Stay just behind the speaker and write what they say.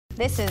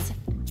This is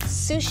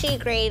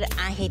sushi-grade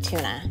ahi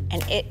tuna,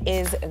 and it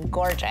is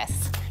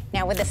gorgeous.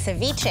 Now with the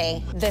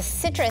ceviche, the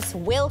citrus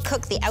will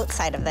cook the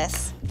outside of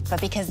this, but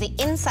because the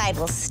inside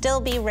will still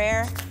be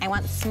rare, I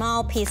want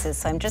small pieces,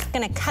 so I'm just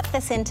gonna cut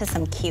this into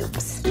some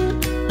cubes.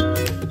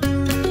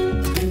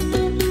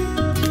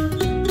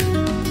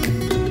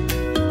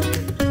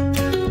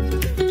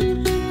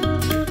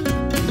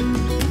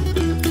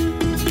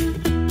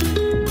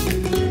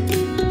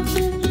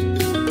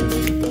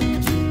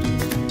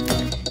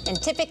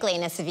 Typically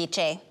in a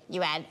ceviche,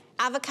 you add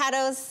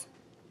avocados,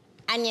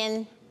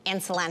 onion,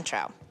 and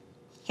cilantro.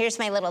 Here's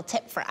my little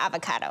tip for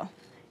avocado.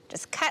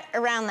 Just cut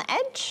around the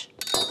edge,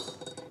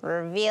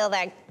 reveal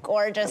that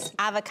gorgeous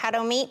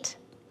avocado meat,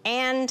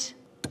 and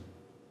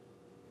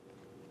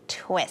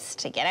twist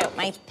to get out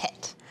my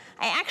pit.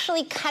 I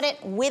actually cut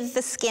it with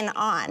the skin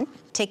on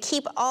to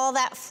keep all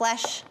that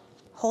flesh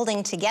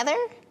holding together,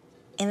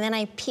 and then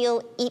I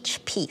peel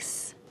each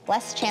piece.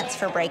 Less chance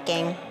for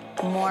breaking,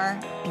 more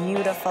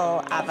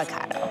beautiful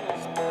avocado.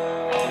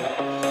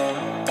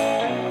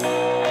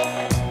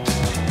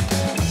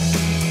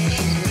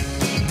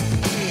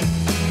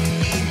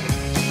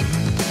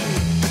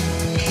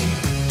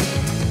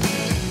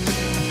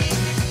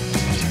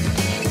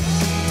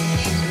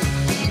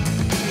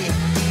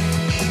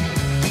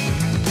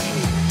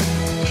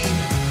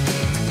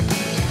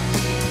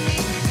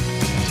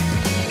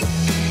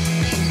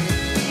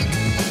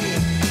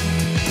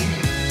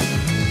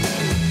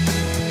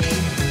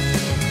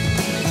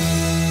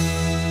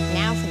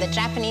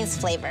 Japanese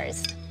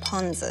flavors,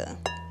 Ponzu.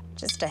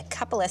 Just a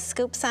couple of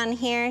scoops on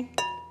here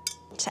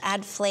to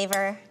add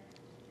flavor.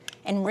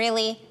 And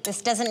really,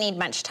 this doesn't need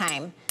much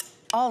time.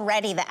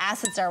 Already the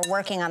acids are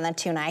working on the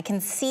tuna. I can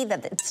see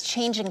that it's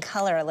changing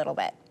color a little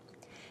bit.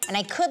 And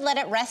I could let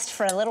it rest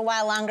for a little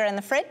while longer in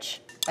the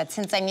fridge, but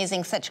since I'm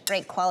using such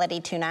great quality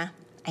tuna,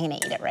 I'm gonna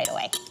eat it right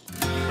away.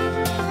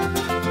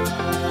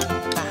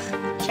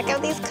 Check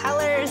out these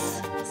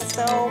colors,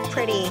 so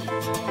pretty.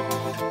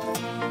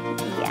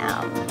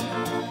 Yum.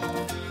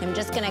 I'm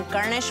just gonna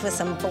garnish with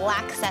some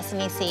black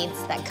sesame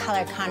seeds. That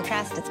color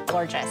contrast is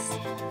gorgeous.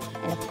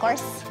 And of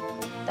course,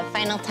 the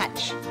final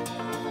touch,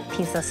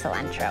 piece of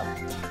cilantro.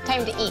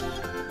 Time to eat.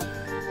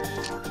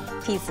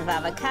 Piece of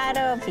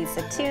avocado, a piece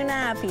of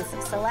tuna, a piece of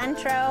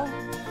cilantro.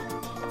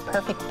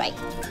 Perfect bite.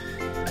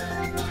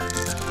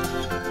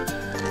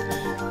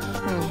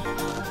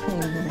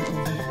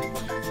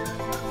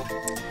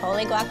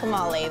 Holy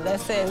guacamole,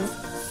 this is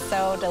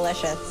so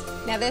delicious.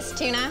 Now this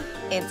tuna,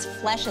 its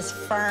flesh is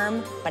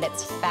firm, but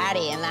it's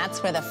fatty, and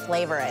that's where the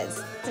flavor is.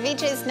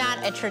 Ceviche is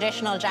not a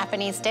traditional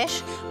Japanese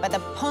dish, but the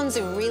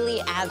ponzu really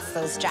adds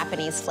those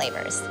Japanese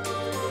flavors.